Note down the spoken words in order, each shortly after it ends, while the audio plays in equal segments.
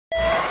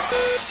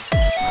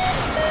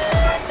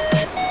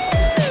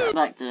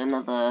back to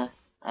another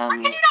Why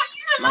can you not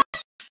use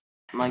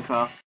a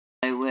Minecraft.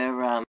 So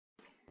we're on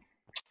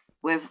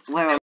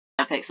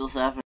Hypixel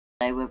server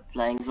today. We're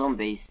playing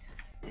zombies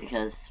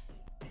because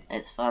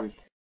it's fun.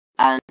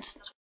 And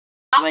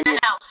when nothing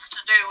else to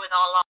do with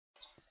our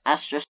lives.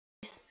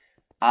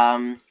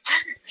 AstraSpace.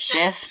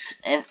 Shift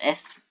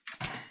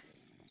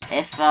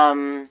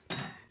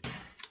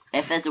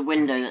if there's a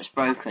window that's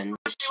broken,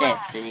 just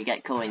shift and you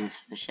get coins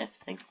for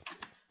shifting.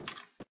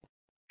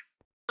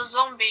 The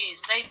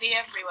zombies, they be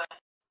everywhere.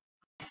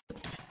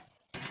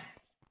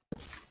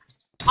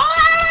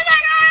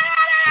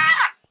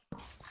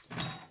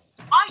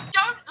 I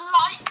don't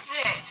like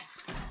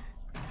this.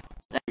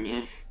 Don't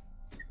you?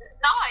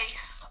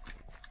 Nice.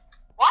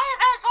 Why are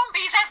there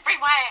zombies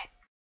everywhere?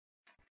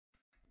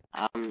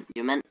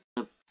 You're meant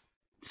to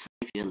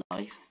save your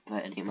life,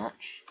 pretty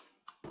much.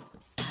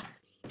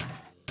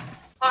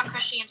 Work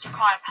machines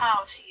require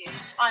power to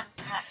use. I'm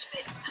going to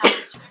activate the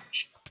power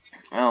switch.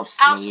 Oh,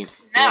 Power sneeze.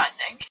 switch there, I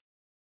think.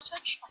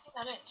 Switch? I think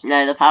that is.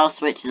 No, the power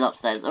switch is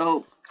upstairs.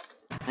 Oh,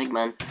 big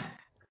man.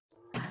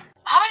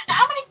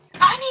 How many?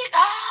 I need.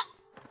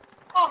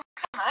 Oh,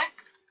 ammo.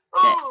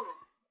 Ooh.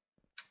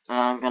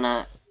 I'm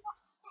gonna.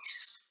 What's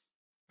this?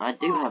 I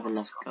do have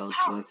enough gold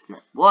to open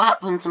it. What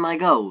happened to my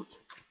gold?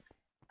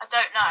 I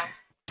don't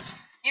know.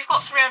 You've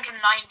got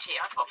 390.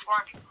 I've got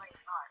 429.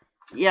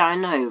 Yeah, I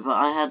know, but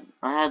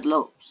I had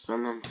lots,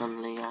 and then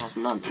suddenly I have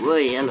none. Whoa,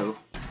 yellow.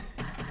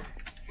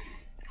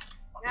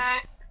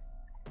 Okay.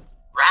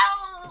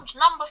 Round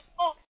number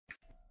 4.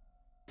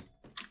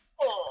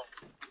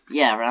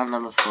 Yeah, round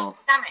number 4.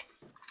 Damn it.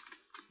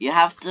 You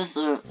have to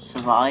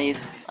survive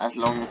as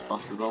long as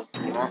possible,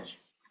 pretty much.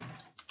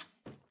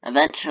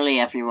 Eventually,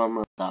 everyone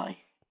will die.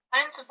 I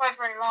didn't survive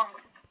very long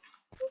because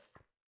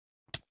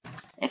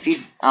If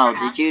you... Oh,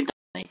 did you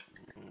die?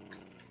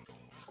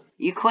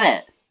 You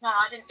quit? no,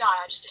 I didn't die,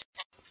 I just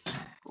disconnected.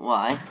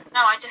 Why?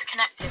 No, I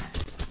disconnected.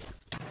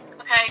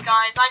 Okay,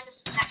 guys, I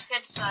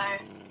disconnected, so...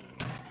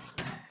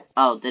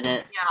 Oh, did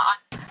it... Yeah,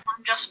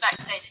 I'm just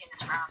spectating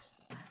this round.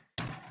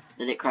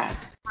 Did it crack?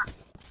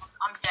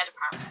 I'm dead,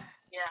 apparently.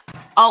 Yeah.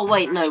 Oh,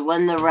 wait, no,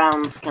 when the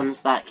round comes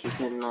back, you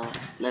can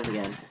live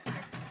again.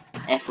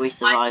 If we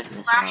survive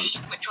this crashed,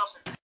 round. which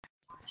wasn't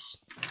nice.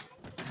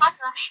 I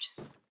crashed.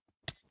 So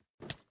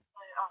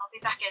I'll be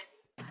back in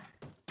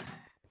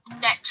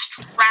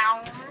next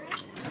round.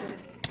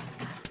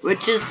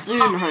 Which is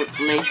soon,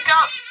 hopefully.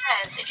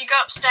 If you go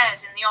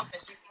upstairs in the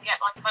office, you can get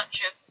like a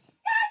bunch of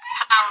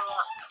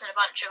power-ups and a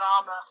bunch of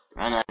armor.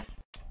 I know.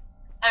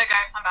 There we go,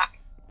 I'm back.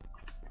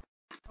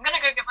 I'm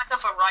gonna go get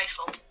myself a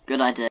rifle.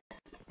 Good idea.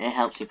 It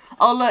helps you.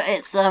 Oh, look,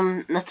 it's,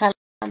 Nutella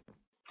Man.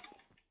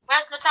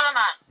 Where's Nutella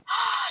Man?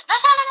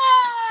 Nutella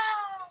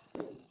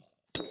Man!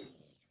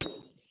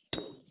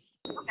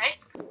 Okay,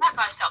 that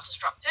guy's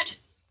self-destructed.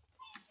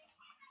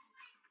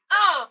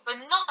 Ugh,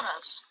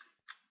 bananas!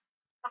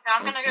 Okay,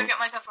 I'm gonna go get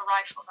myself a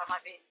rifle, that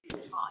might be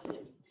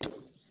fine.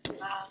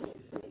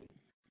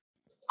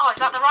 Oh, is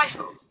that the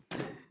rifle?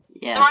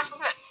 Yeah. Is the rifle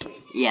good?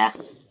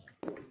 Yes.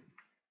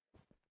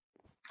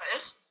 It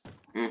is?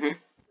 Mhm.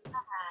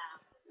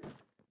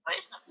 What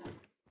is nothing?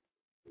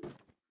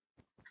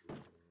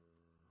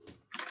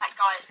 That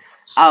guy is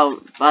nuts.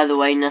 Oh, by the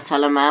way,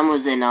 Nutella Man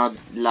was in our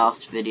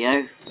last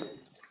video.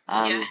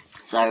 Yeah.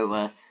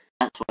 So,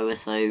 that's why we're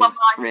so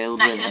thrilled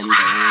with him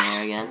being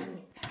here again.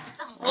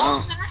 There's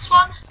wolves in this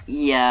one?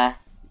 Yeah,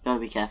 gotta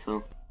be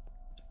careful.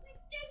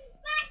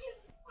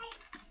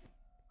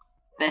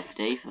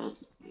 50 for...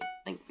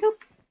 Thank you.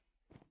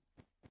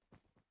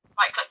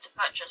 Right click to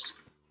purchase.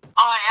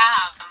 I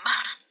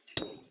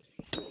am.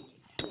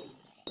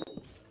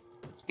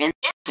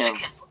 Insta-kill.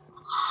 Insta-kill.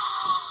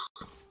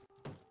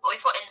 Oh,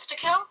 we've got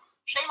insta-kill?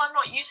 Shame I'm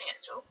not using it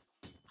at all.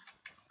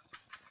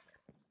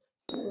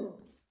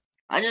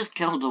 I just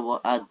killed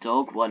a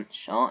dog one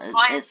shot.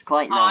 It's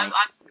quite I'm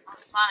nice.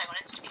 planning on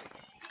insta-kill.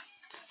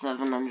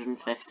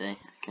 750.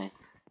 Okay.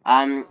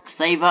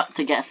 Save up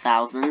to get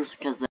 1,000,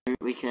 because then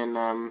we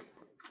can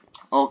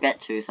or get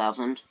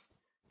 2,000,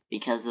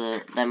 because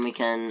then we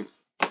can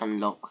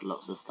unlock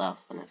lots of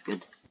stuff, and it's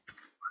good.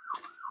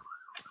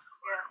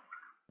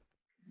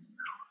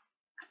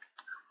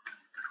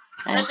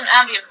 Yeah. There's an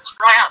ambulance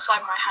right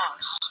outside my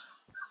house.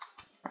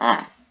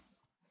 Ah.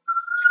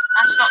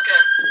 That's not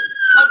good.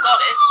 Oh god,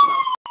 it is as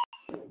well.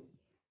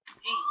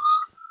 Jeez.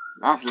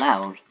 That's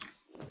loud.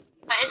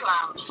 That is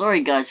loud.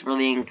 Sorry guys for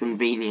the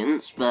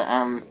inconvenience, but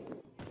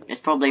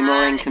it's probably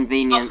more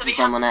inconvenient for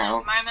someone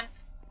else.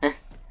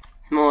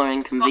 It's more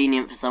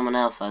inconvenient for someone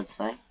else, I'd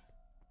say.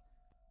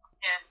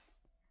 Yeah.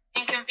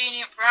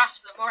 Inconvenient for us,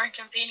 but more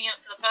inconvenient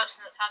for the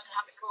person that has to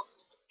have it called.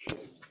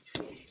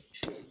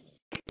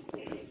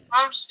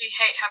 I honestly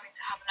hate having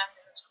to have an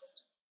ambulance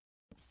called.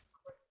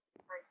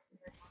 Very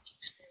nice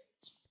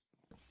experience.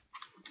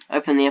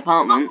 Open the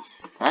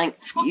apartments. Thank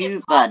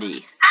you,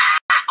 buddy.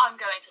 I'm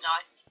going to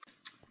die.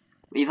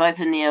 We've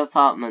opened the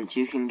apartment.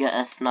 You can get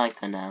a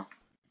sniper now.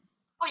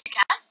 Oh, you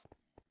can?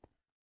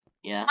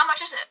 Yeah. How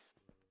much is it?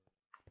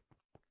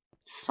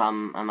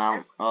 Some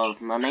amount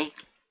of money.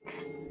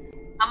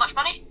 How much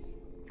money?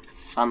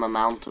 some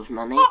amount of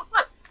money. Oh,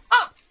 look!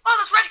 Oh,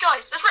 there's red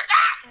guys! There's red.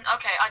 Ah!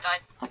 Okay, I died.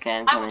 Okay,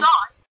 I'm I will coming.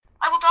 die.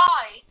 I will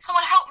die.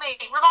 Someone help me!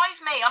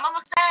 Revive me! I'm on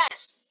the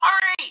stairs.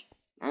 Hurry!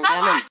 I'm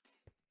Someone! coming.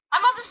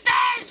 I'm on the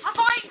stairs!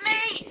 Revive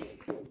me!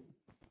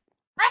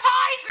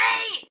 Revive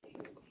me!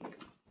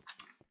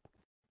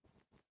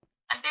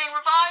 I'm being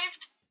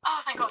revived.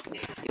 Oh, thank God.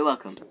 You're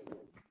welcome.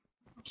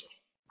 Thank you.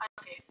 I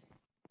love you.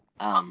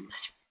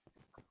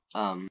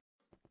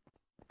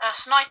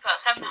 Sniper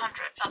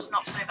 700. That's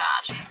not so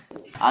bad.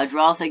 I'd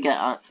rather get.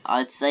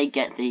 I'd say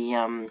get the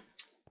iron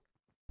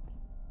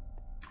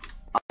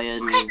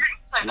Okay,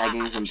 so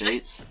leggings bad, and actually.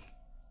 boots.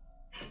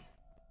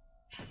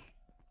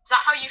 Is that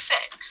how you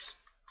fix?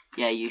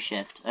 Yeah, you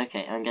shift.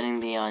 Okay, I'm getting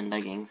the iron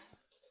leggings.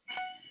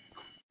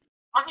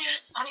 Only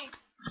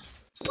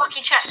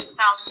lucky chest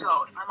 1,000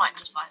 gold. I might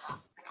just buy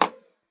that.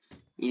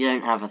 You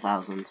don't have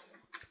 1,000.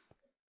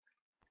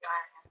 Yeah,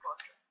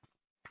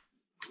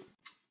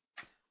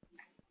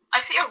 I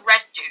see a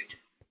red dude.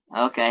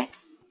 Okay. Man,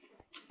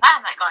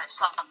 that guy is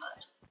suffered.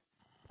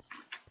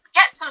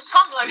 Get some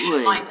sun lotion,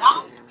 Oi. my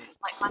guy.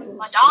 Like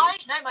my die?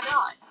 No, my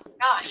guy.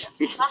 Guy, get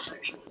some sun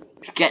lotion.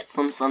 Get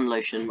some sun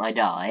lotion, my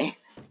die.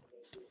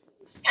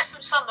 Get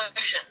some sun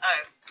lotion.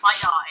 Oh, my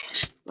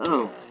died.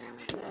 Oh,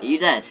 are you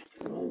dead?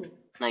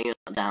 No, you're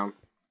not down.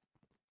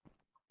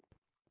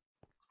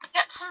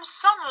 Get some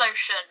sun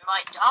lotion,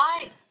 my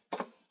die.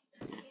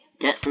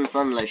 Get some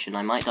sun lotion,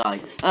 I might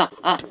die.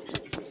 Ah!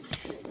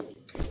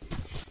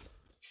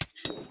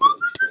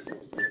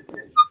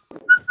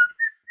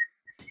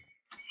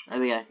 There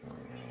we go.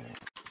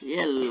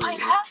 Yellow. I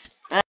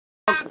have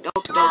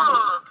Dog.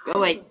 Go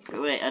away,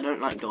 I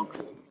don't like dogs.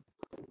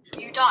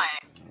 you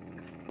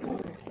dying.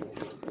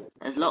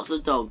 There's lots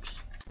of dogs.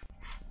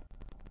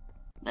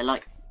 They're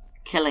like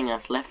killing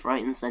us left,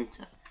 right and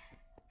centre.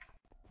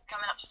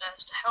 Coming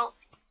upstairs to help.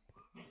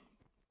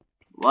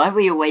 Why are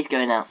we always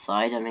going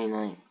outside? I mean,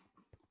 like,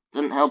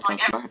 doesn't help us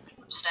much.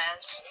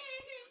 Upstairs.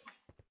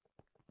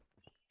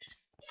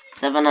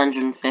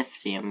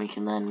 750 and we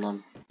can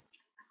then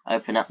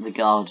open up the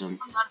garden.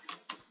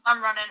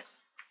 I'm running.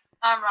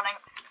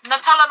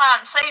 Nutella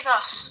man, save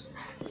us!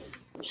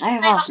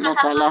 Save us,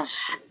 Nutella!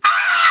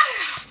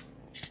 Ah!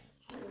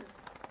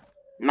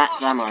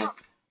 Max ammo.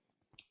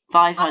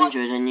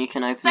 500 and you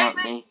can open up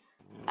the...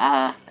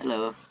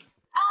 hello.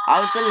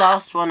 I was the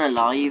last one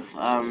alive,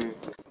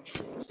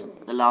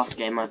 the last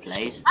game I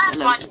played.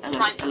 Hello.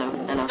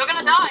 You're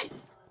gonna die!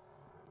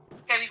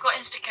 Okay, we've got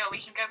insta-kill, we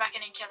can go back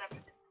in and kill him.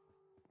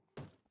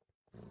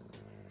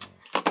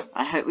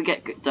 I hope we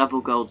get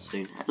double gold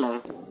soon.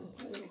 Hello.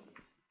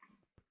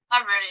 I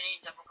really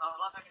need double gold,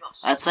 I've only got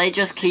 6. I'd say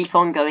just keep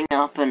on going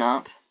up and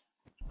up.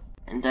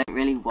 And don't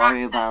really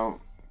worry about...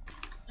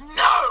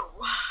 No!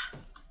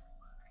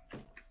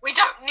 We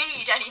don't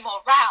need any more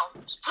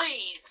rounds,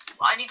 please.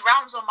 I need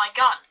rounds on my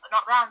gun, but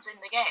not rounds in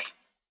the game.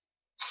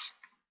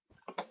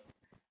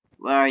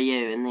 Where are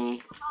you? In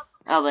the...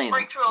 Oh, there you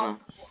Break through. are.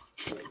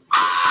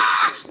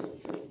 Ah!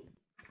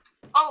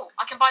 Oh,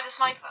 I can buy the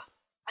sniper.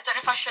 I don't know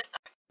if I should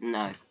though.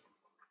 No.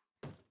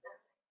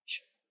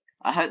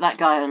 I hope that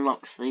guy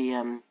unlocks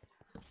the,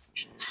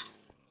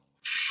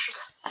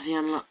 Has he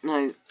unlocked?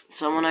 No.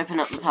 Someone open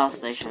up the power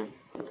station.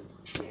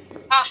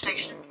 Power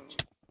station?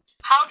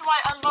 How do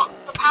I unlock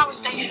the power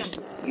station?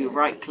 You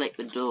right-click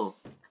the door.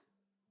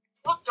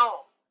 What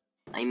door?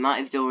 I might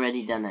have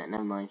already done it.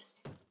 Never mind.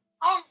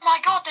 Oh my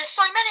God, there's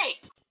so many!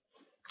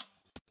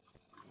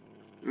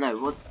 No,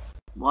 what?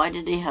 Why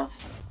did he have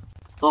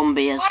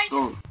Bombi as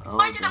spawn? Oh,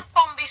 why did a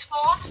Bombi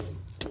spawn?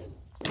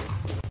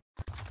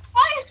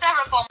 Why is there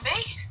a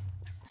Bombi?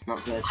 it's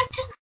not good. I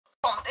didn't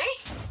Bombi.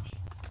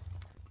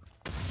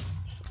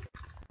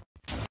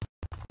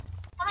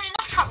 I'm in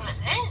enough trouble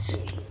as it is.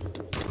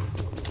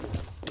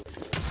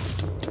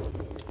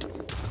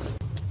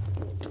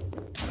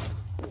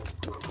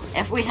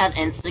 If we had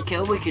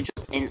insta-kill, we could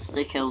just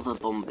insta-kill the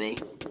Bombi.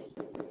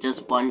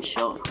 Just one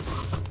shot.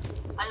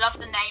 I love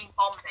the name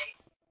Bombi.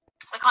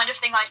 It's the kind of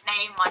thing I'd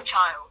name my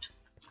child.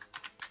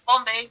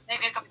 Bombi,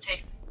 make me a cup of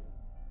tea.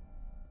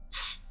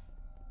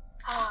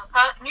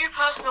 New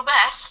personal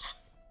best.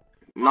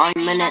 9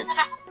 minutes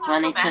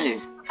 22. This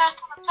is the first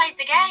time I played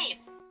the game.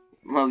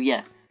 Well,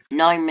 yeah.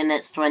 9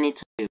 minutes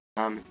 22.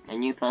 A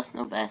new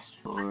personal best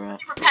for, You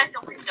repaired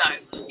the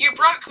window. You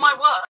broke my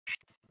work.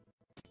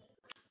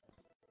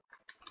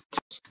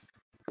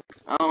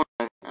 Oh,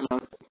 no.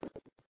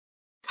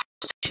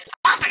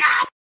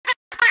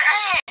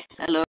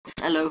 Hello.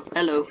 Hello.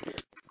 Hello.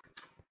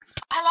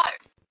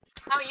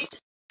 How are you?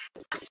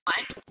 I'm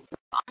fine.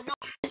 I'm not.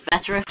 It's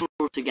better if we're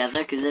all together,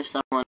 because if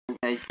someone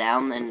goes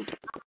down, then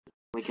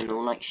we can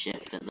all, like,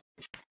 shift at them.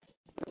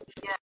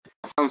 Yeah.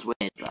 That sounds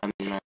weird, but I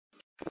mean,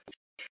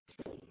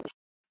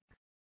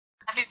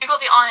 Have you got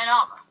the iron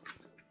armor?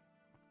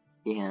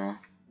 yeah.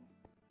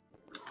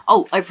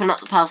 Oh, open up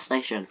the power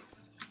station.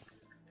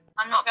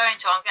 I'm not going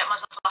to. I'll get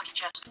myself a lucky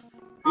chest.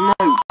 No,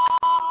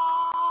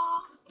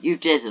 you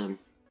didn't.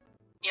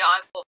 Yeah,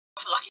 I bought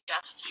a lucky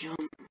chest.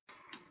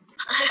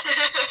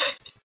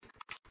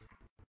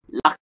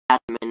 Lucky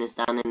admin is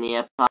down in the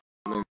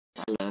apartment.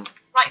 Hello.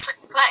 Right click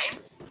to claim.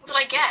 What did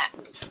I get?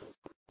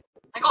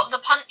 I got the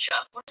puncher.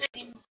 What does it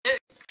even do?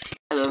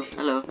 Hello,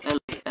 hello, hello,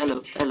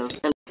 hello, hello,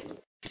 hello.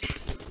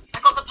 I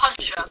got the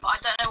puncher, but I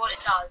don't know what it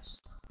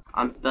does.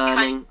 I'm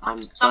burning,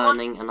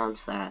 and I'm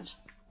sad.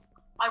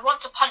 I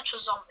want to punch a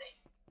zombie.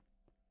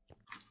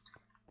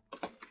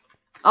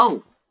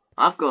 Oh,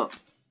 I've got...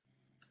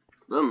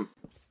 Boom.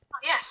 Oh,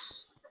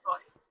 yes. Good boy.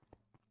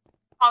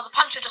 Oh, the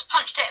puncher just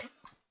punched him.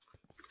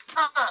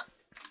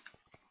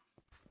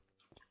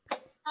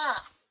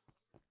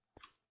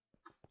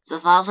 It's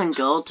 1,000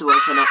 gold to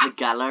open up the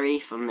gallery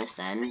from this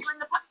end.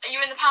 Are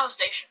you in the power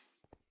station?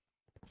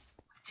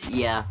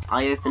 Yeah,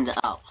 I opened it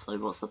up, so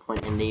what's the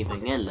point in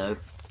leaving? Hello.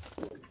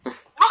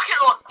 Rocket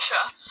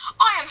launcher!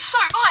 I am so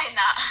buying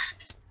that!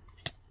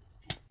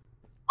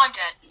 I'm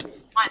dead.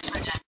 I am so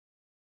dead.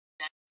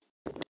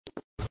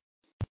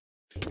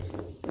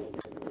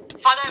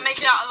 If I don't make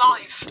it out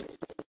alive,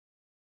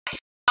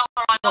 tell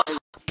her I love her.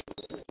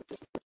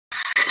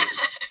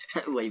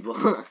 Wait,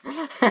 what?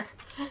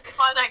 If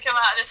I don't come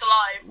out of this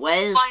alive,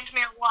 find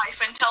me a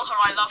wife and tell her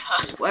I love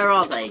her. Where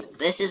are they?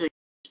 This isn't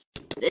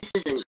good.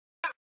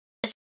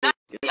 The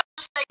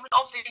understatement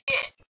of the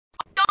year.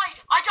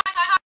 I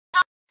died.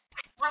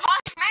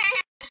 Revive me!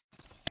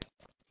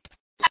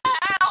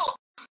 Help!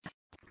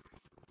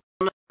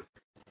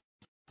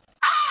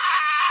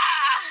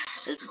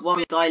 There's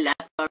one guy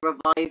left, I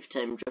revived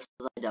him just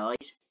as I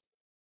died.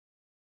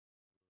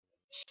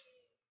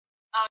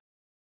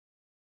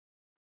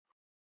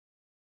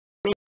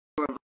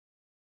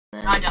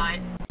 I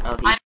died. Oh,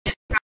 I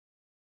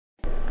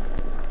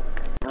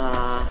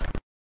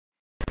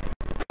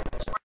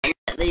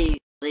made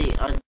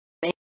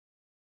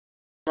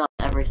up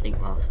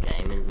everything last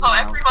game. And oh,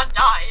 everyone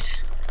died.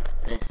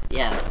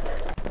 Yeah.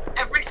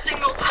 Every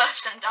single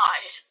person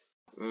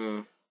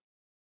died.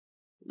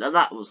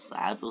 That was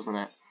sad, wasn't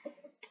it?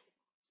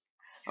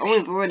 Oh,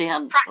 we've already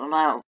had an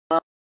out.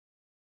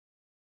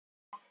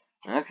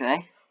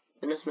 Okay.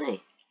 Goodness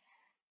me.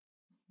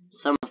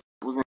 Some of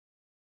that wasn't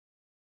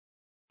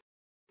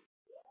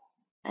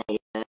a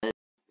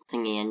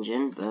thingy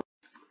engine, but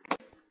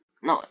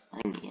not a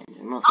thingy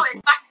engine. Oh,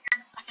 it's back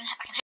again. I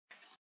can hit.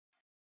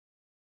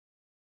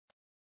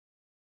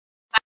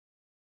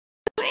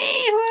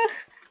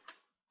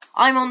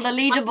 I'm on the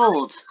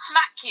leaderboard.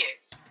 Smack you.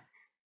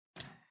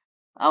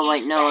 Oh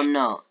wait, no, I'm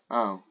not.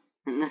 Oh.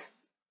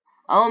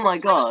 Oh my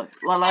god.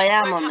 Well, I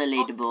am on the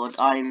leaderboard.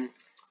 I'm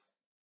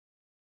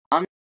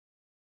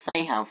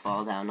say how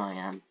far down I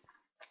am.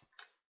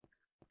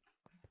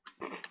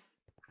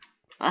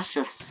 That's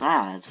just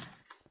sad.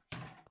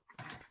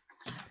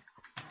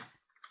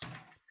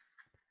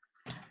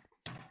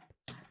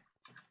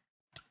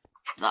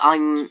 That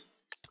I'm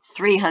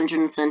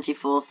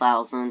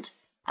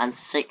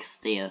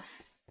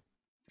 374,060th.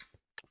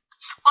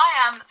 I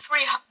am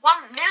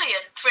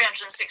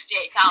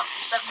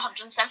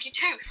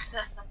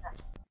 1,368,772.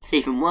 It's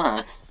even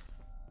worse.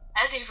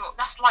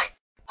 That's like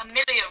a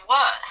million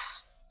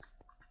worse.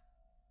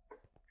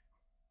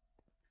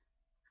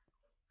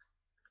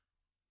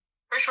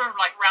 Pretty sure in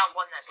like round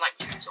 1 there's like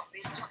 2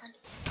 zombies or something.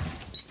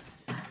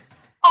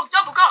 Oh,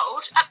 double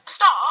gold at the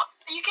start?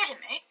 Are you kidding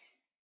me?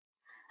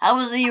 How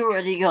has he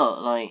already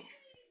got, like...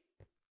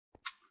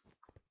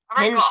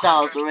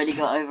 Pinstar's already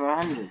got over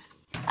 100.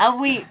 How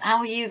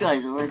are you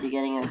guys already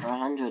getting over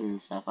 100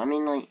 and stuff? I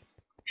mean, like...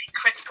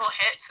 Critical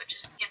hits, which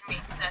is giving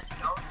me 30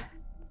 gold.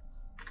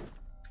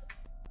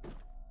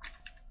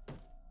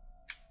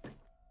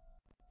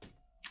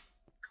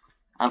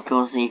 Of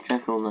course, he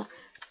took all the...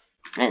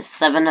 It's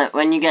 7...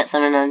 When you get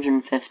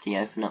 750,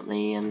 open up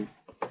the...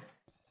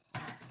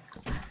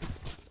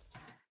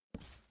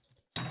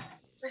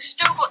 We've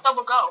still got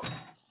double gold.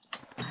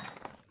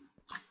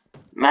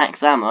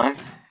 Max ammo.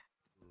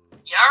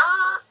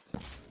 Yarr!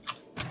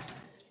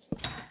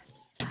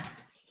 There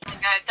we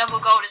go, double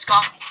gold is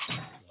gone.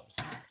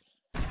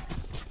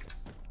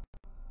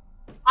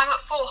 I'm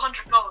at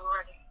 400 gold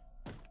already.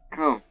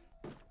 Cool.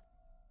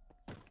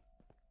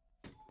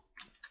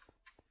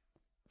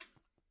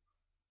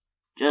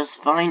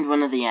 Just find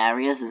one of the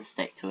areas and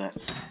stick to it.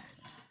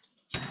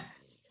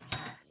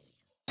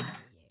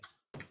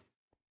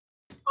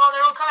 Oh,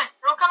 they're all coming.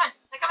 They're all coming.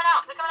 They're coming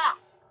out. They're coming out.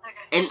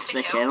 Okay.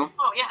 Insta-kill.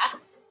 Oh,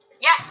 yes.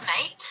 Yes,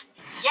 mate.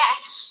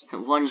 Yes.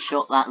 One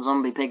shot that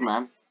zombie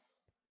pigman.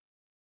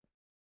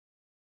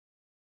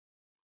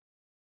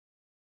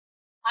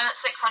 I'm at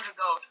 600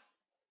 gold.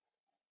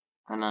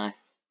 I know.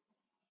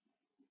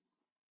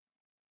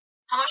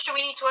 How much do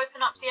we need to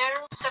open up the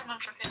area?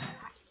 750.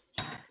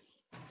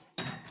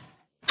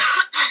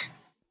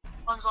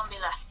 One zombie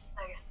left.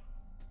 There we go.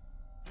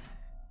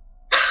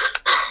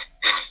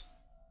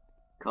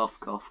 Cough,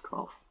 cough,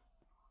 cough.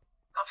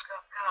 Cough,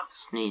 cough, cough.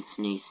 Sneeze,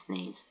 sneeze,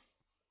 sneeze.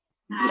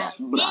 Blah,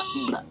 blah,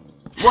 blah.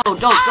 Whoa,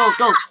 dog, dog,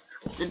 dog!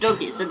 It's a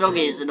doggy, it's a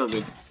doggy, it's a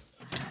doggy.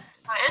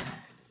 Oh, it is?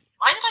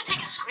 Why did I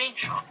take a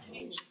screenshot?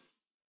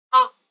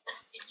 Oh,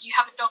 you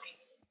have a doggy.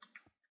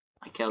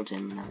 I killed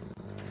him now.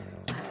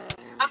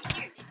 How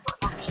can you? You've got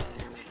a doggy.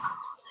 Oh,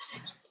 that's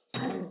it.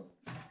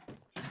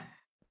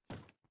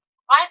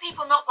 Why are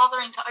people not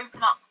bothering to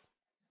open up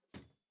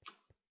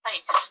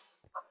place.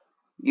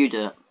 You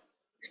do it.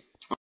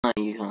 No,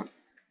 you can't.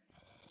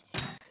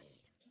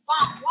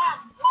 Wow.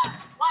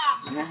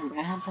 Gonna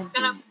I'm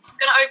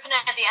gonna open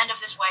it at the end of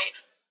this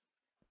wave.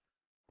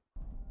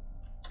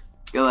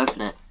 Go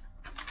open it.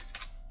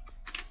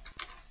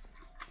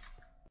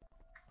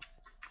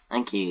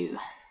 Thank you. Yeah,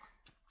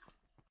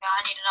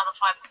 I need another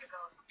 500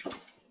 gold.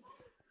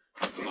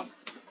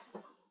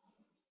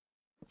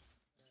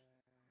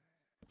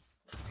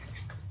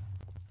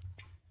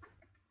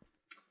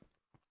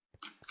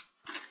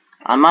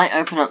 I might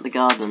open up the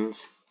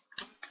gardens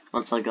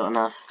once I got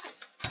enough.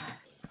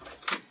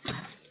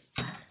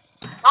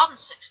 Gardens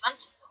is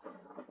expensive.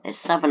 It's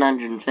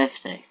 750.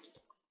 Still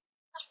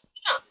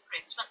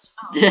pretty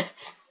expensive.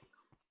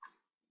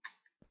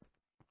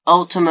 Oh.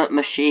 Ultimate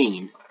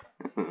machine.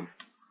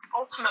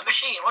 Ultimate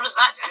machine, what does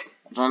that do?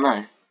 I don't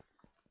know.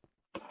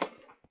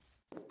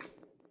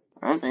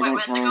 I hope they don't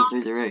where's come the in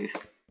through the gardens?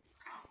 roof.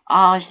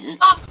 Ah,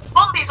 Oh,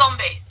 Bombie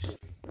zombie!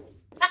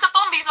 There's a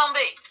Bombie zombie!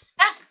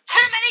 There's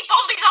too many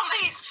Bombie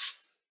zombies!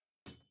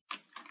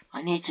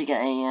 I need to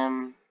get a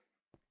I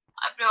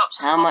blew up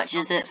some How Bombie much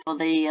is zombies. it for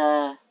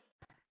the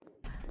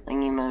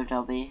thingy mode,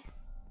 LB?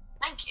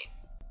 Thank you.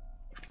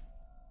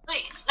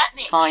 Please, let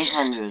me.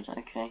 500,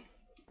 okay.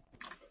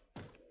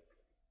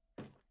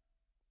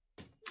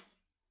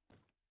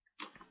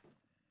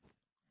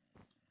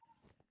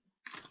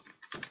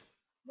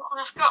 Not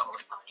enough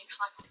gold? I need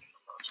 500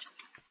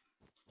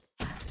 gold.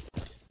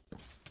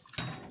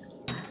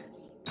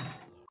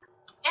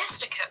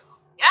 Insta-kill.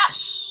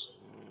 Yes!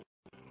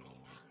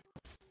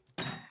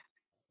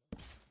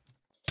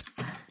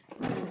 Okay,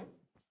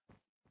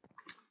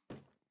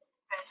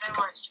 no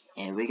more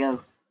insta-kill. Here we go.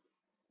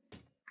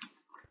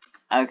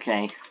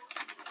 Okay.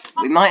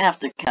 We might have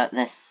to cut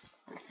this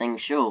thing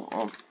short,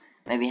 or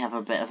maybe have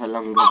a bit of a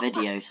longer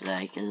video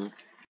today, because...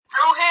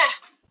 They're all here!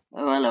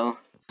 Oh, hello.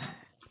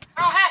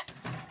 They're all here!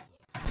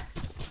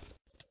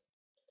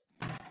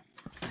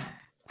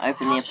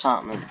 Open the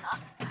apartment.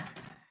 Have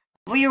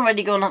we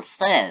already gone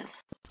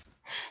upstairs?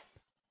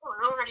 Oh,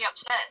 we're already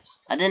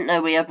upstairs. I didn't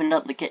know we opened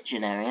up the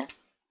kitchen area.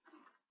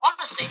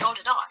 Honestly, nor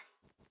did I.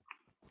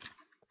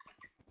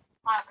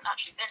 I haven't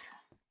actually been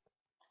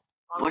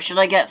there. What should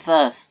I get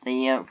first?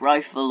 The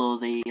rifle or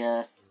the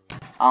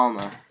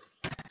armor?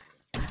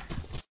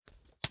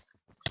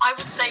 I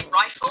would say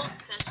rifle,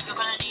 because you're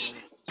gonna need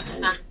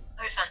defense,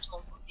 no offense,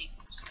 more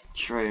people.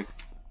 True.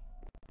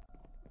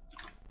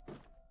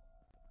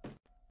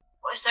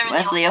 What is there in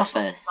Where's the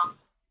office? office?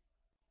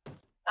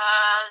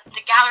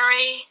 The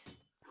gallery.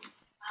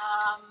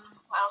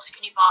 What else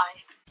can you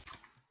buy?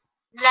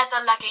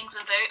 Leather leggings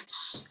and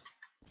boots.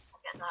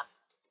 I'll get that.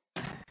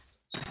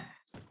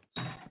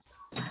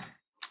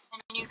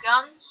 Any new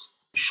guns?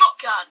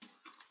 Shotgun!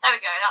 There we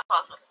go, that's what I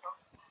was looking for.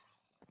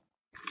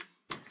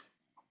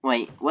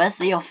 Wait, where's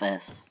the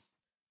office?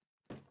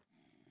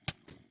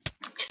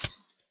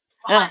 It's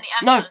behind the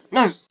No, ambulance.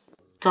 no!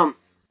 Tom.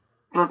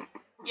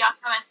 Yeah, I'm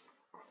coming.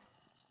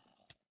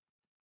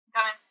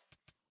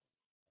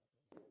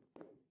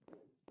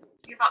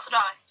 You're about to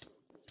die.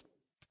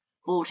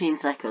 14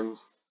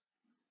 seconds.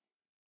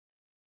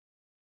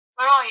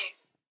 Where are you?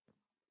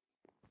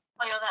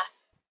 Oh, you're there.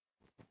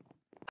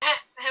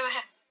 We're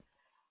here.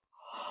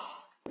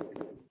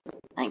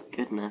 Thank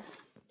goodness.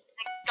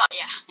 Got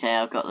ya. Okay,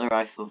 I've got the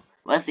rifle.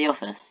 Where's the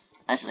office?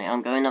 Actually,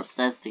 I'm going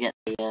upstairs to get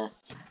the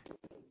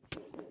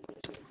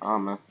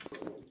armor.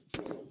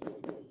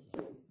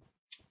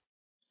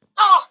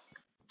 Oh!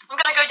 I'm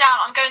gonna go down.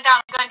 I'm going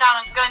down.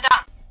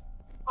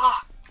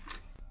 Oh.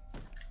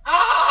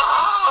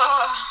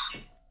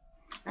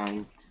 Oh,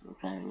 he's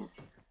repairing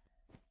it.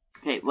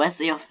 Okay, where's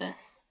the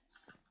office?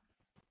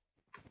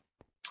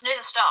 It's near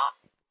the start.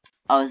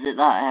 Oh, is it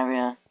that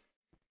area?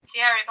 It's the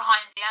area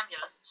behind the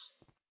ambulance.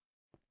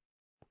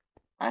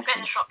 I'm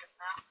getting the shotgun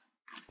now.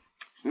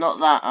 It's not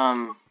that,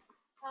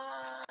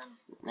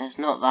 it's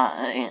not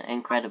that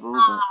incredible,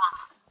 but...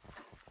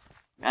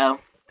 Oh,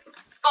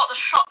 Got the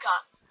shotgun.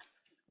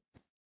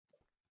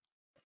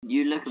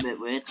 you look a bit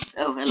weird.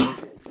 Oh, hello.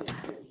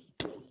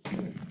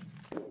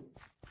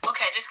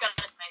 Okay, this gun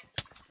is amazing.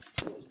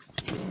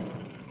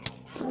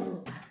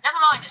 Never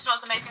mind, it's not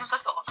as amazing as I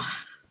thought.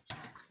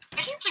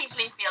 Could you please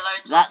leave me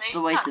alone, That's zombie?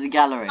 the way to the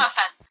gallery. No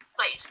offense.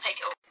 Please, take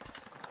it all.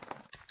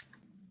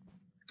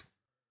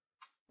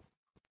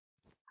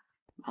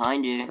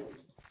 Behind you.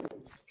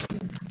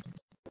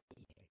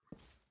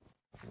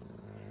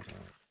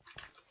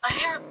 I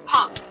hear a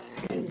pup.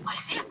 I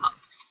see a pup.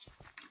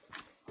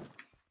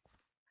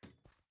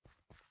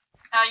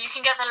 You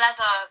can get the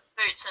leather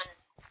boots and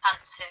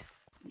pants here.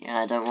 Yeah,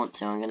 I don't want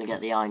to. I'm gonna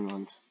get the iron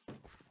ones.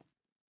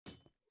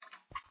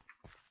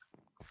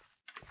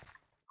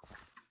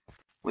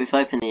 We've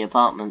opened the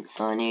apartment,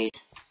 so I need...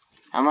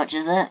 How much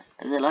is it?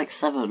 Is it like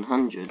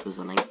 700 or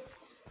something?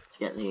 To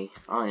get the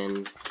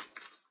iron...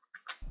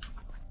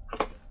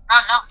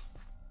 Oh, no.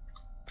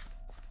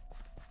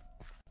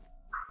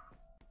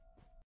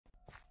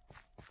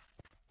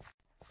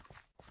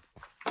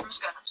 I'm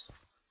just going upstairs.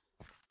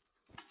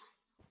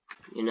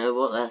 You know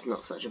what? That's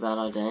not such a bad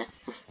idea.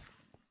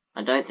 I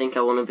I don't think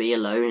I want to be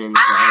alone in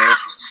this area.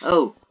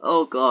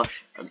 Oh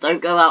gosh.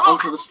 Don't go out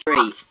onto the street.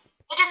 I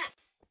didn't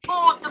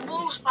board the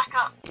walls back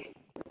up.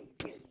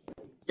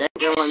 Don't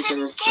go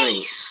onto the street.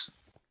 Geese.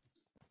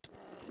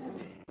 You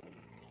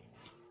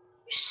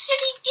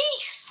silly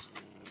geese.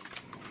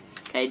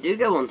 Okay, do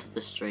go onto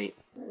the street.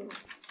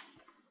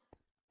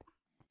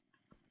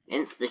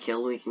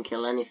 Insta-kill, we can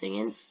kill anything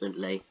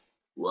instantly.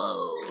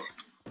 Whoa.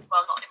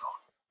 Well, not anymore.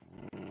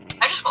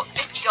 I just got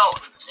 50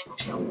 gold from a single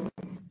kill.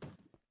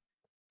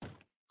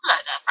 Hello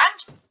there, friend.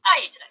 How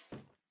are you today?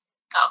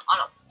 Oh, I'm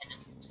not in it.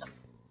 So.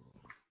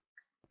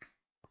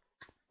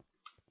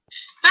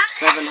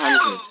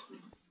 700.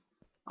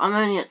 I'm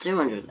only at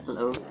 200.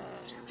 Hello.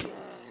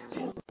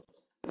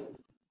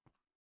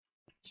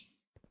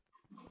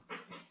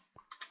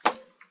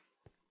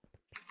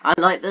 I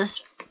like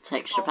this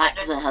texture pack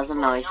because it has a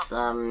nice,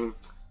 the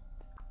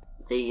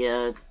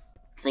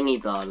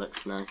thingy bar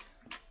looks nice.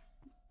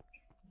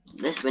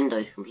 This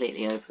window's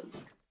completely open.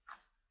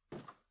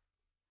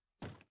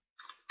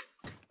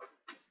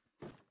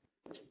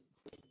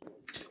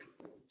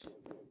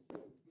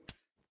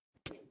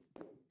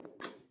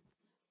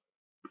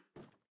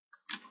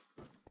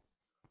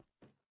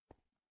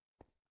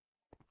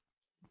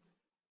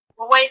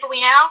 What wave are we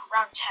now?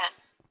 Round 10.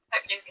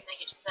 Hopefully we can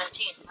make it to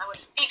 13. I would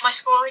beat my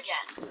score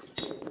again.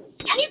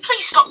 Can you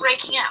please stop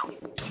breaking out?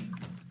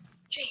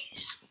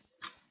 Jeez.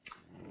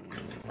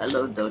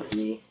 Hello,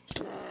 Dodgy.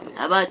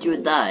 How about you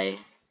die?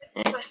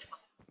 I've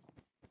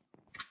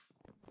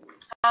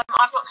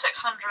got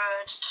 600.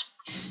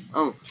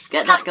 Oh,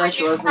 get that guy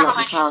to open up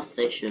the power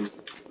station.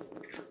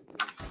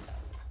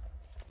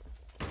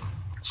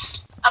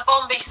 A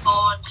Bombi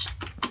spawned.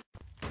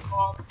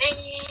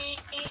 Bombi.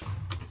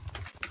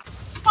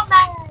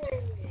 Bombi.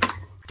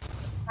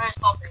 Where is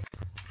Bombi?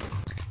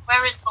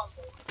 Where is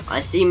Bombi?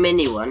 I see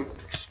Mini one.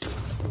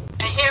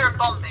 I hear a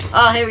Bombi.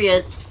 Oh, here he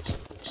is.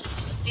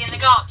 Is he in the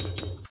garden?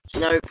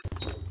 No.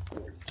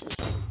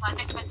 I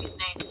think I see his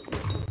name.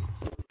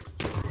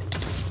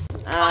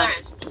 Oh, Uh, there it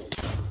is.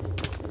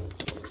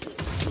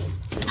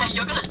 Hey,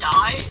 you're gonna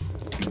die.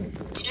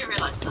 You do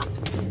realise that?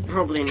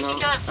 probably If you not.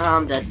 get- Oh,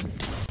 I'm dead.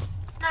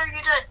 No, you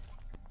did.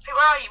 Hey,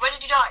 where are you? Where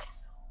did you die?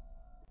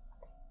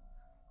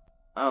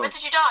 Oh, Where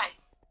did you die?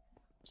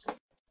 Oh,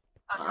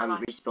 never I'm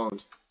mind.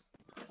 respawned.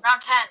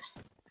 Round 10.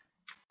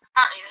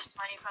 Apparently this is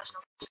my new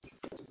personal best.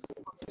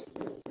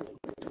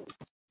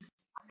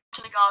 I'm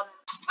to the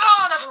gardens.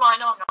 Oh, never mind.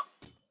 No, I'm not.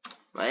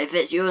 Right, if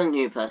it's your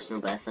new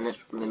personal best, then it's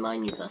probably my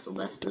new personal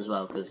best as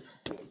well, because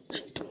I mean,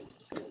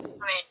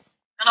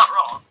 they're not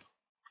wrong.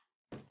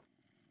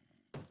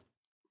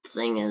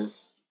 thing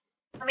is,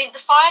 I mean, the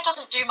fire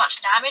doesn't do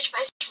much damage,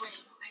 but it's really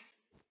annoying.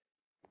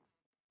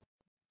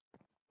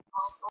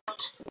 Oh,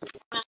 Lord.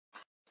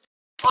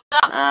 What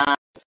up?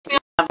 we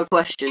have a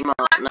question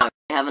mark. No,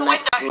 we have an The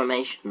window.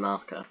 exclamation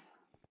marker.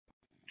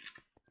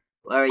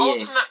 Where are you?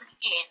 Ultimate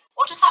Machine.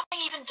 What does that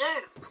thing even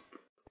do?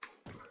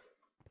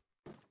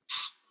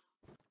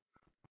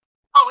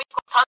 Oh, we've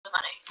got tons of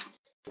money.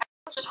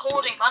 Everyone's just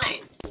hoarding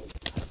money.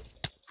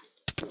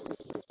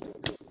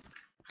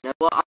 You know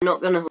what? I'm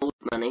not gonna hold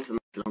money for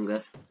much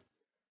longer.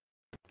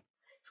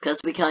 It's because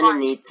we kind of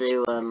need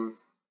to. I'm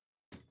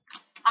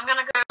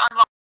gonna go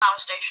unlock the power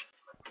station.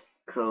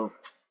 Cool.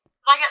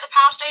 Did I get the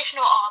power station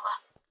or armor?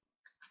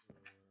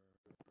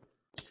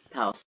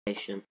 Power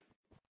station.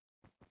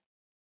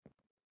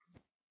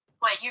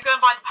 Wait, you go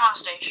and buy the power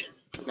station.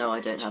 No, I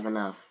don't have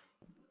enough.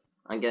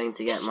 I'm going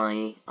to get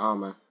my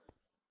armor.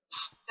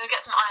 Go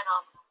get some iron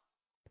armor.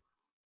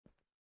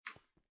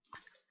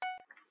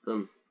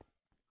 Boom.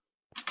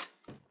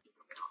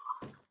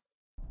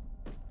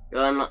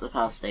 Go unlock the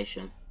power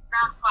station.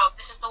 Round 12.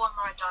 This is the one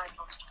where I died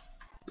last time.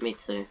 Me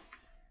too.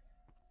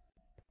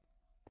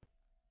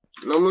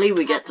 Normally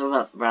we get to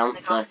about round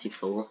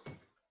 34.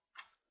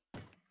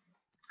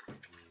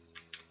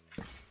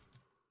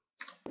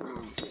 Oh,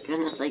 for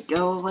goodness sake,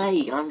 go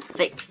away! I'm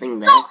fixing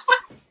this. No!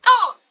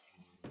 Oh!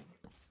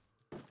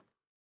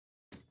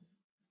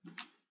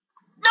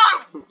 No!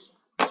 No!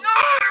 I'm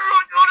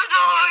gonna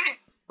die!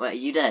 Wait, are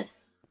you dead?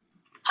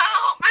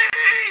 Help me!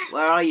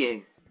 Where are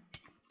you?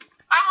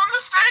 I'm on the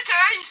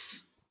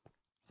staircase!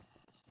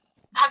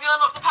 Have you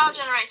unlocked the power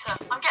generator?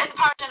 I'm getting the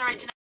power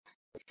generator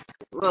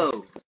now.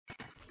 Whoa!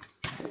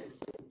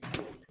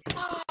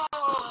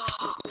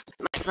 Oh.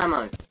 Max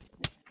ammo!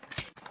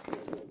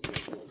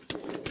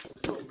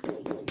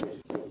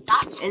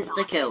 That's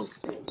Insta-kill.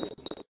 nice.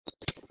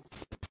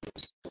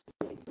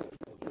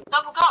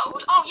 Double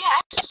gold? Oh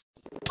yes!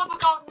 Double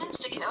gold and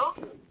insta-kill?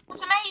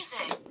 That's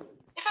amazing!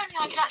 If only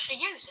I could actually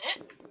use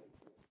it.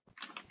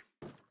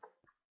 I'm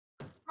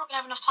not gonna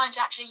have enough time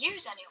to actually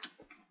use any of them.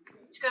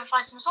 To go and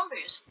find some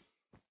zombies.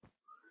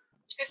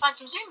 To go find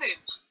some zoom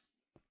booms.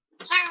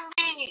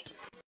 Zombie!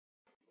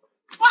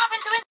 What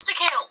happened to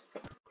insta-kill?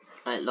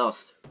 Right,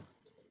 lost.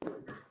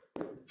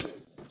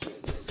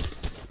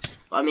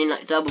 I mean,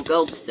 like, double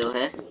gold's still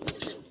here.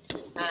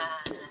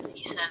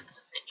 He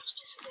says it just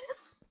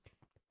disappears.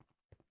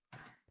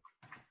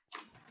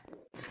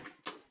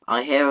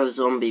 I hear a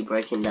zombie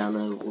breaking down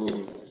a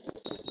wall.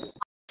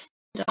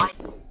 I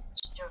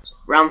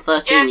Round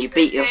 13, you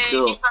beat your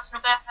score. Yeah.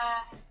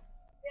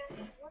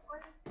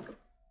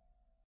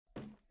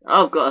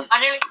 Oh,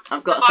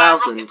 I've got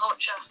 1,000. Rocket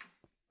launcher.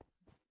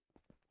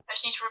 I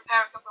just need to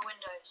repair a couple of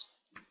windows.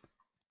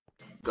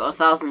 Got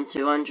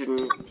 1,200 and...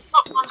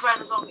 Not the ones where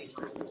the zombies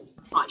were.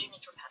 But I do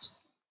need to repair some.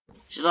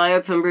 Should I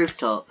open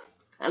rooftop?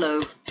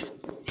 Hello.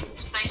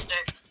 Please do.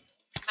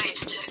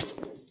 Please do.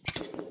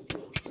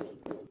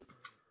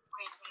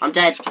 I'm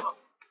dead.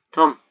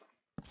 Tom.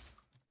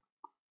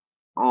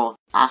 Oh,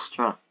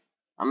 Astra.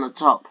 I'm the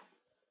top.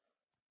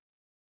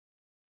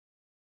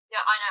 Yeah,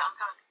 I know, I'm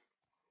coming.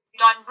 You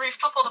died in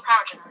rooftop or the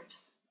power generator?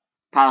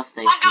 Power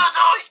station. I'm gonna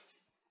die!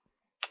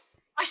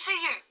 I see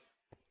you!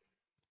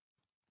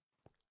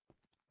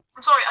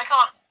 I'm sorry, I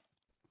can't.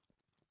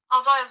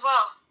 I'll die as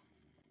well.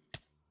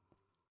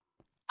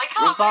 I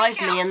can't Revive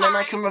make it, me I'm and sorry.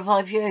 then I can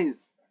revive you.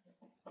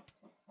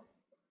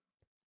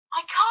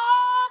 I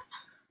can't!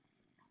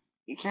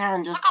 You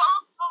can, just... I got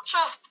an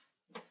launcher!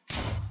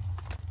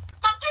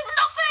 That did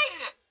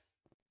nothing!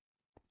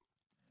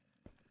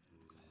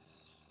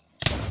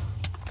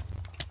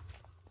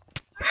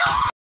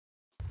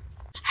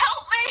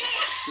 Help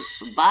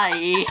me! Bye.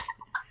 No!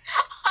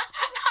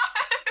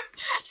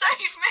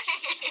 Save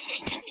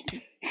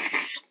me!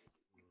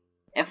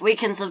 If we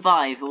can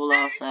survive all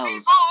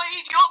ourselves.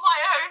 InTheVoid, you're my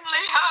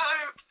only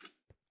hope!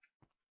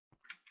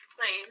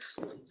 Please.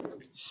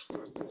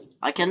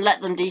 I can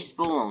let them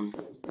despawn,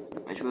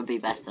 which would be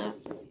better.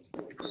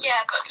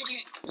 Yeah, but could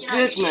you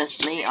know...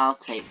 Goodness me, I'll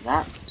take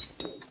that.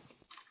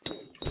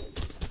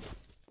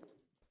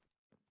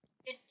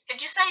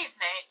 Could you save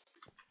me?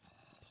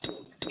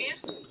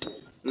 Please?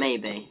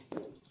 Maybe.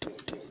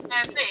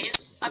 No,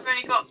 please. I've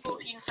only got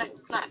 14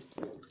 seconds left.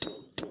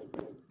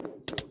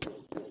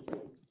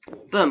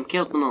 Boom,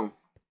 killed them all.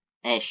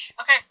 Ish.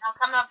 Okay, now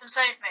come up and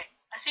save me.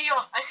 I see you.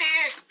 I see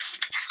you.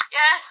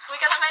 Yes,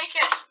 we're gonna make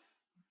it.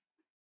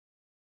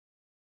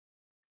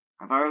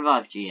 Have I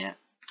revived you yet?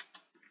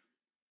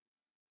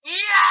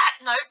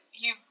 Yeah. No,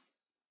 you.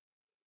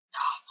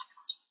 Oh my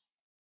god.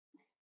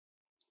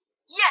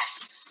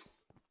 Yes,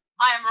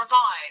 I am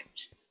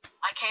revived.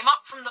 I came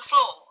up from the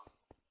floor.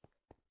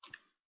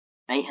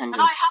 800.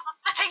 And I have a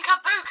flipping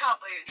kabuka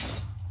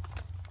boots.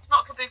 It's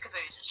not kabuka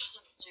boots, it's just a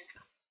bazooka.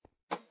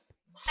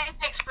 This thing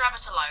takes forever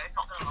to load,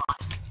 not gonna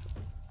lie.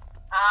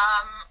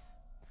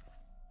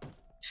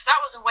 So that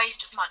was a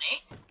waste of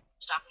money.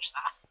 Establish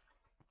that.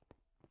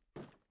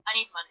 I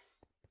need money.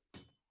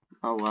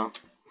 Oh well.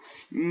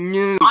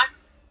 No. No.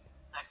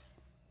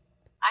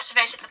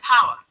 Activated the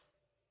power.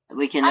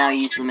 We can now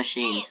use the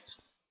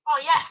machines. Oh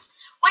yes.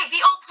 Wait,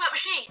 the ultimate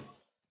machine.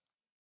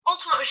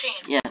 Ultimate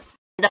machine. Yeah.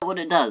 Find out what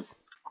it does.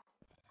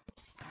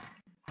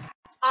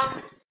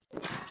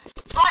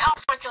 Right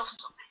after I kill some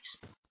zombies.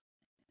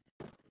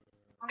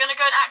 I'm gonna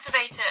go and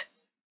activate it.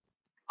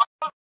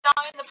 I'll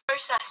die in the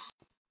process.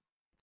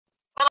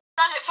 But I've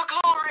done it for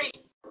glory.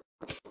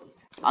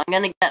 I'm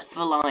gonna get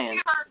full iron.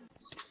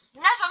 Humans.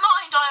 Never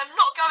mind, I am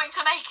not going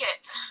to make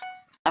it.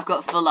 I've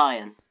got full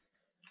iron.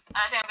 I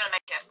don't think I'm gonna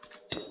make it.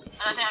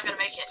 I don't think I'm gonna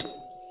make it.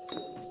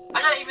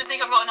 I don't even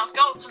think I've got enough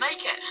gold to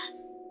make it.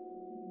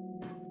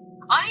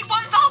 I need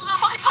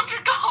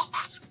 1,500 gold!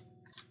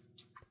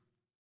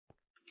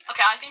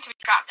 Okay, I seem to be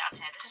trapped down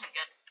here. This isn't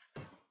good.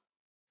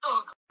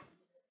 Oh god.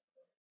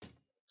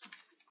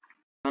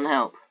 Can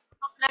help. I'm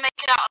not gonna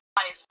make it out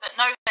alive, but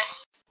know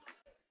this.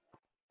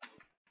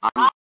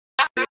 I'm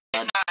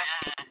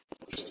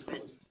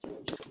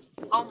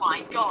Oh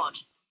my god.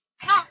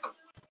 No!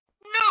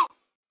 No!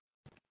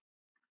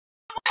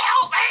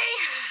 Help me!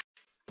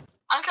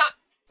 I'm coming.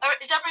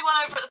 Is everyone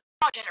over at the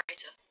power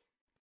generator?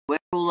 We're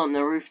all on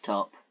the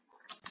rooftop.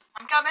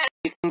 I'm coming.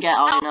 You can get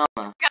iron armor.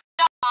 I'm gonna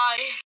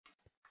die.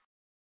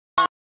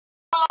 Iron.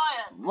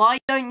 Why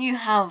don't you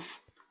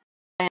have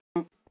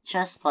iron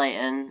chestplate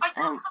and... I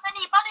don't have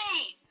any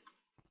money!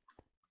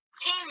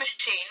 Team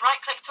machine,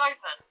 right click to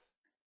open.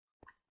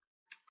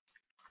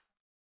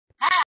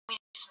 Man, we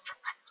need some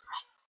dragon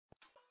breath.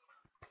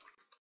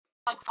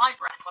 Like my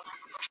breath when I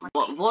brush my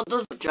teeth. What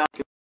does the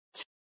dragon...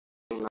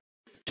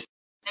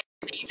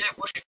 That you don't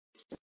wash your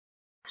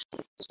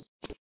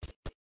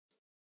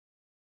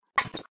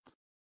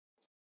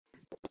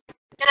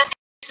yeah, let's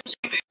get some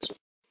Zubus.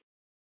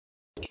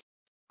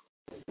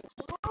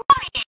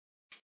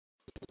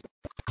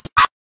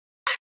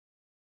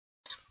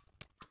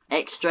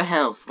 Extra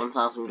health,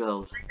 1,000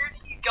 gold. I really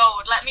need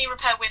gold. Let me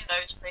repair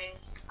windows,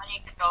 please. I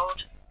need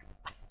gold.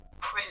 I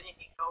really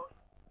need gold.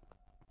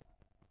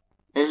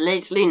 There's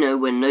literally no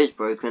windows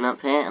broken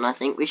up here, and I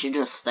think we should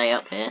just stay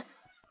up here.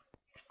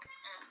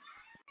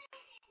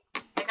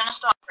 They're gonna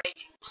start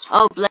breaking.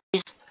 Oh, Blaze!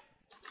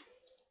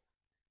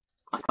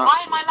 I can't...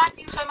 Why am I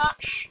lagging so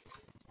much?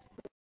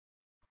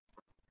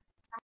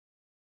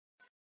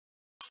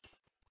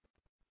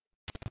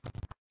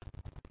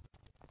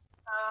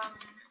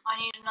 I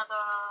need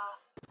another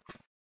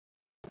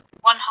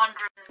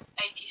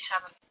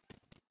 187.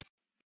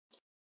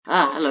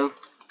 Ah, hello.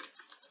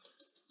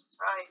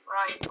 Right.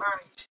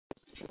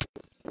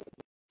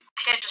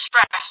 In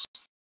distress.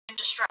 In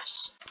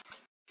distress.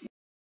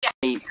 Yeah.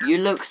 Hey, you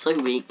look so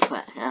weak,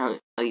 but how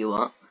you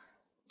are?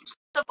 It's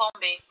a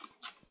Bombi.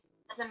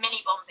 There's a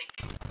mini Bombi.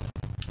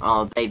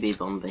 Oh, baby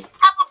Bombi.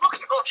 Have a rocket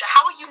launcher.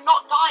 How are you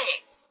not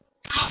dying?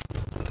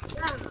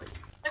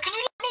 No, can you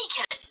let me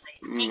kill it,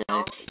 please?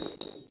 No.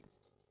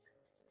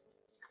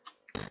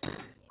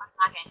 I'm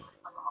lagging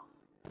a lot.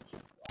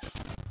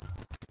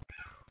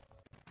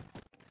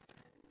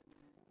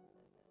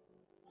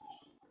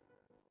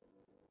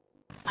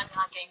 I'm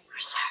lagging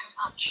so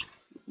much.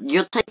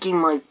 You're taking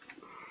my...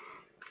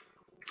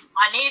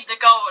 I need the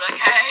gold,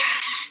 okay?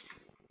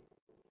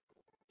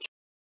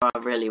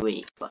 I'm really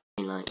weak, but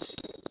I mean, like...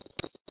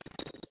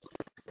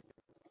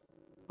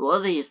 What are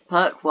these?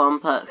 Perk 1,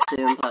 Perk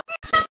 2, and Perk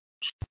 6.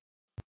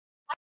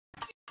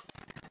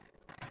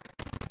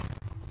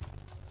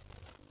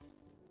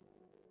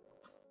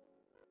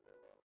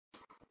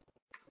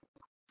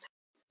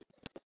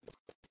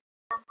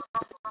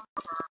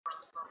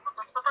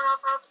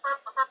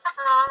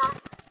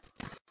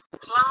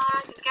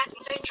 Slide is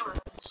getting dangerous.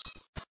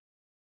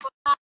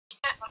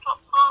 Get my top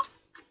half.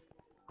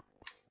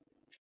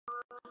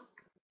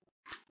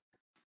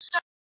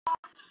 Stop. There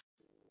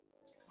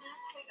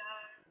we go.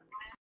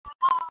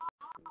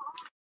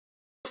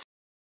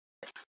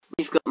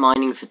 We've got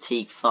mining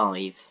fatigue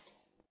 5.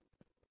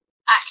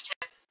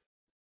 Active.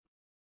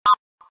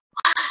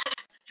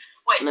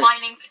 Wait, No.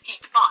 mining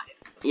fatigue 5.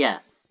 Yeah,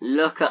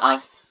 look at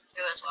us.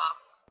 Do as well.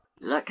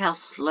 Look how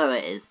slow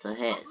it is to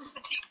hit.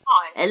 Fatigue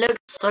 5. It looks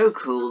so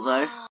cool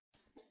though.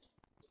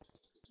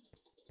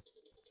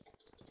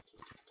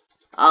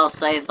 Oh,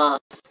 save us.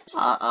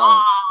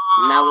 Uh-oh.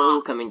 Now we're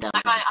all coming down.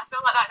 That guy, I feel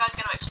like that guy's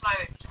gonna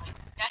explode.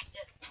 Yeah, he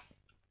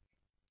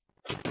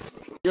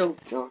did.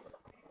 Go.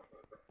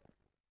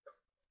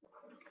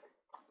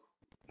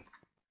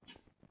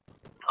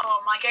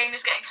 Oh, my game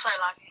is getting so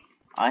laggy.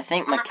 I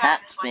think my I'm repairing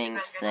cat's this one, you being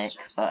guys go sick,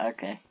 downstairs. but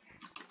okay.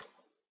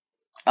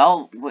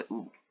 Oh,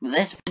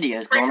 this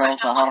video's gone on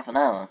for half an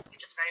hour.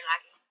 It's just very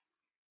laggy.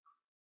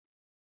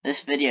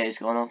 This video's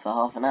gone on for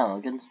half an hour,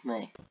 goodness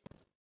me.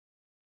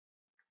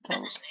 Donk,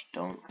 Goodness me.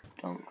 donk,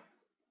 donk.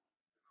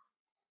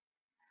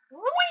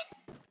 Whee!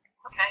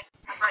 Okay,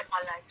 I broke my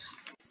legs.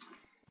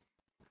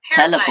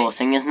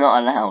 Teleporting is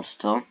not allowed,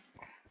 Tom.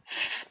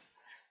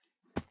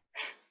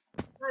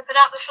 Put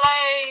out the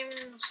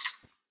flames!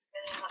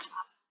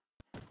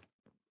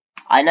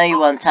 I know you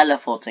weren't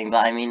teleporting,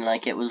 but I mean,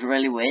 like, it was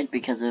really weird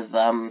because of,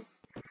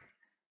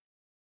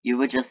 you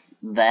were just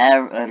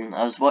there and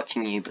I was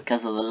watching you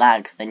because of the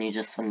lag, then you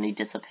just suddenly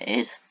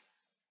disappeared.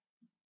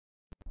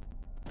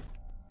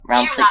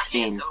 Round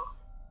 16.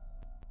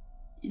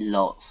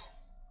 Lots.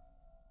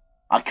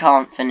 I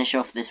can't finish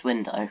off this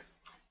window.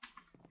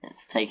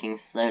 It's taking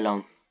so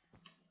long.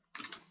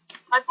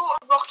 I bought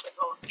a rocket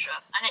launcher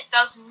and it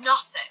does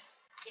nothing.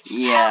 It's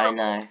Yeah,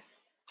 terrible. I know.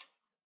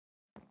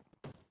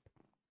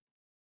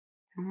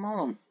 Come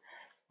on.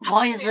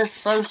 Why is this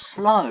so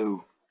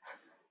slow?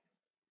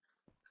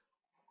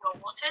 Well,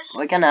 what is?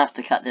 We're gonna have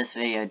to cut this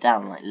video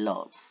down like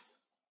lots.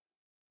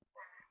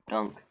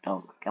 Donk,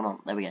 donk. Come on,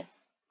 there we go.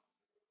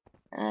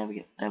 There we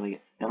go, there we go.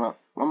 Come on,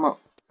 one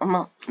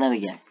more. There we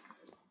go.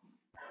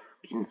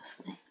 Goodness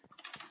me.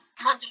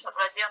 I might just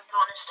upload the other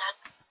one instead.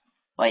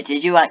 Wait,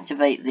 did you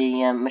activate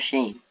the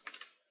machine?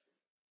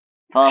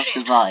 Fast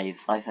Machine? revive,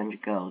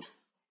 500 gold.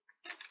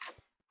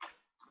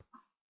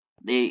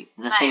 The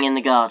thing in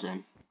the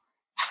garden.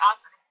 I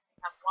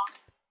have one.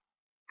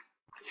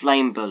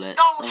 Flame bullets.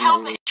 Gold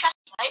helmet, chest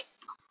plate.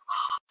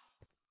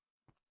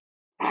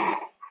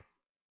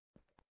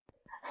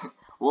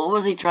 What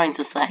was he trying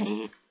to say?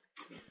 I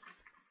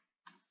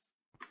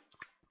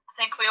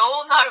think we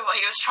all know what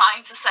he was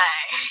trying to say.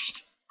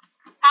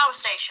 Power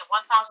station,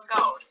 1000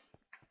 gold.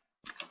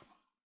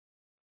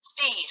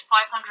 Speed,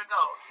 500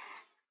 gold.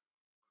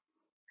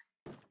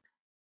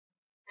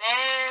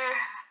 There.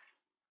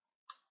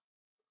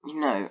 You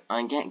know,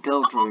 I get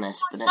gold from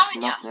this, but it's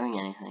not doing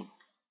anything.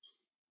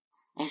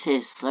 It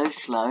is so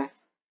slow.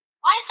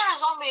 Why is there a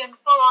zombie in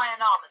full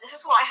iron armor? This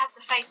is what I had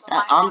to face on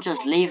my I'm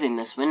just leaving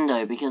this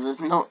window because it's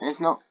not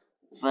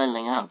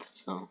filling up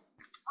at all.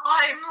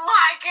 I'm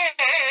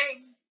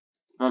lagging!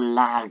 The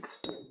lag.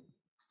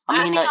 I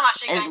mean, think like, I'm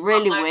actually it's going to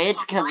really upload weird this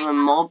because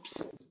online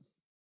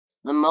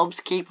the mobs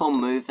keep on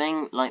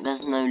moving, like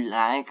there's no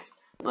lag,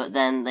 but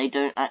then they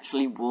don't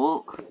actually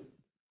walk.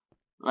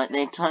 Like,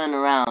 they turn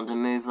around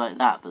and move like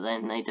that, but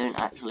then they don't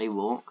actually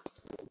walk.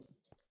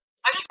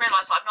 I just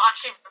realised I'm not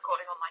actually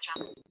recording on my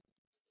channel.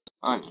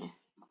 Aren't you?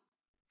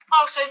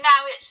 Oh, so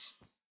now it's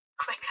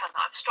quicker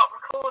that I've stopped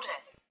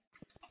recording.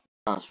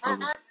 That's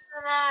probably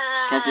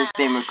because it's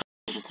been recorded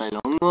for so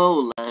long.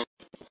 Oh, lag.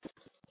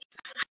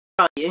 Where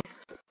are you?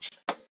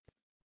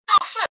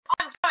 Oh, flip,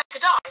 I'm going to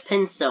die.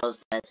 Pinstell's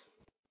dead.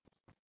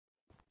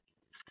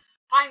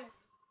 I'm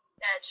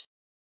dead.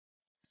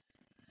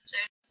 Soon.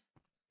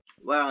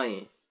 Where are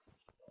you?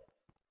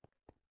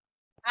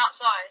 I'm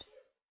outside.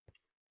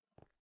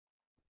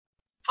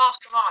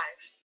 Fast revive.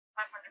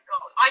 500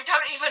 gold. I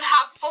don't even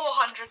have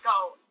 400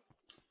 gold.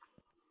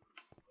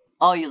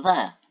 Oh, you're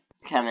there,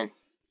 Kevin.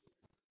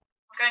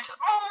 I'm going to.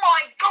 Oh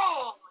my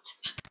god!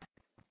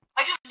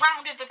 I just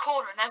rounded the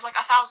corner and there's like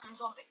 1,000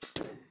 zombies.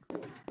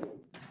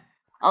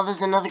 Oh,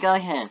 there's another guy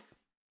here.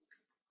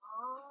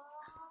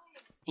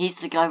 He's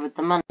the guy with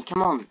the money.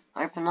 Come on,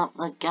 open up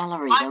the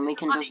gallery, then we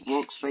can just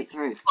walk straight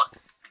through. What?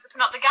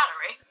 Open up the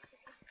gallery?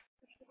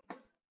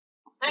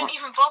 Don't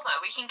even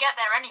bother, we can get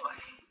there anyway.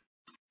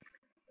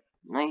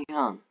 No, you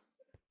can't.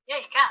 Yeah,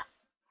 you can.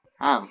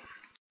 How?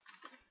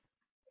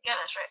 Get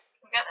there straight.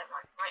 We'll get there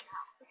right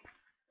now.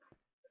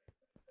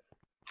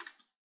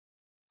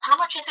 How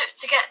much is it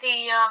to get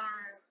the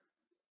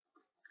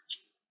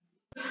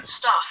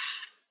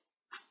stuff?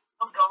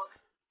 Oh god.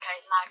 Okay,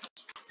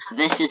 lagged.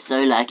 This is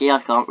so laggy, I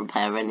can't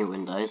repair any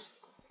windows.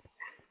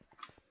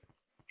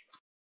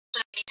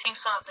 Deleting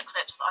some of the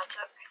clips that I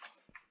took.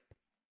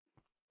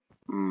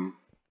 I'm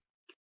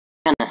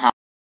gonna have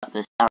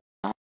this down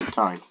at the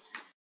time.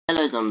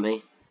 Hello,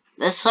 zombie.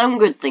 There's some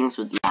good things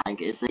with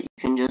lag, is that you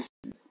can just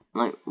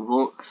like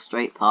walk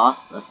straight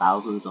past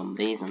 1,000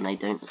 zombies and they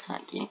don't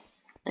attack you.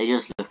 They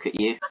just look at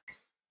you.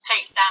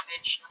 Take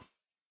damage.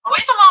 Are we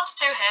the last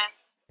two here?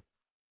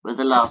 We're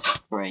the last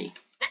 3.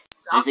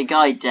 There's a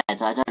guy dead,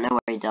 I don't know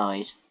where he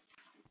died.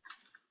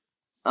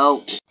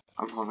 Oh,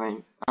 I'm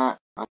hovering.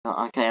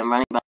 Okay, I'm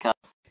running back up.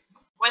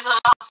 We're the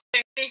last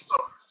 2 people.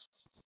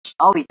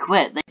 Oh, he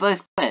quit. They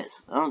both quit.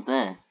 Oh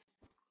dear.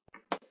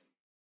 I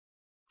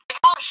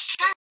can't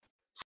shoot.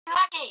 It's so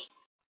laggy.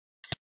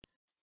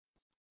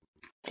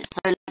 It's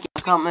so laggy, I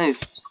can't move.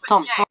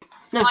 Tom, Tom.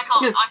 No, I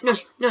can't,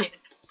 no.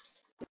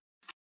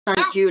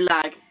 Thank you,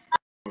 lag.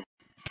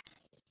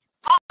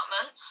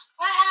 Apartments?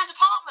 Where the hell is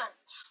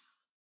apartments?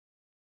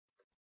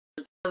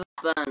 The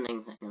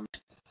burning thing. I'm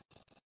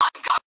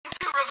going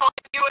to revive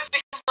you if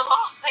this is the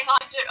last thing I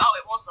do. Oh,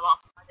 it was the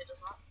last thing I did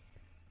as well.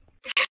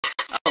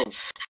 Oh,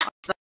 I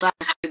fell down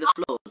through the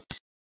floors.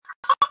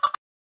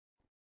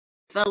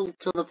 Fell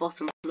to the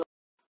bottom floor.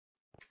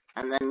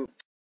 And then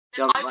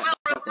jumped I right will back up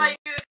revive again.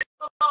 you if it's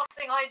the last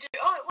thing I do.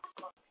 Oh, it was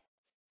the last thing.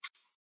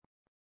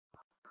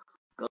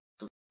 God.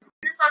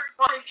 Since I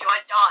revived you, I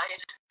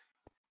died.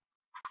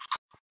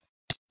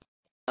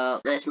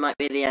 This might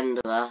be the end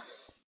of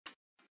us.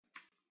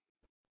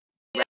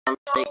 Round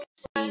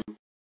 16.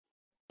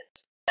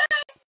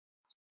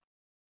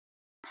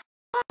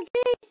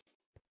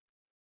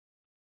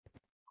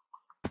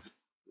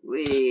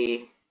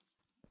 Wee.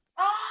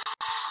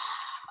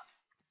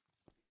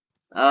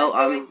 Oh,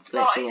 I'm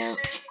glitching out.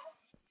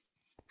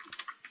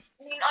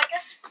 I mean, I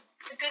guess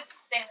the good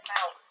thing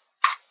about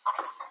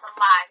the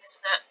lag is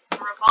that the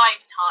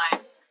revive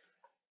time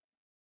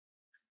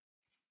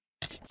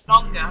is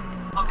longer.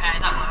 Okay,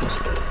 that works.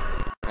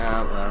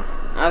 Oh, well.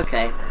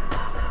 Okay.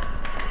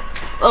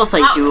 Well,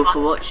 thank you all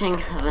for watching.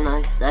 Have a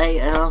nice day,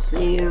 and I'll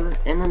see you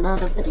in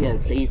another video.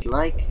 Please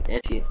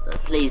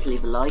please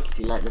leave a like if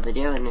you like the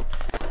video,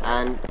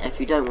 and if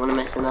you don't want to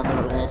miss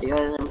another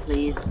video, then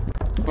please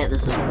hit the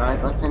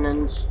subscribe button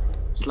and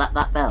slap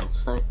that bell.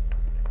 So,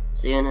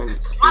 see you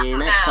next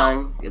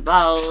time.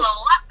 Goodbye.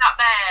 Slap that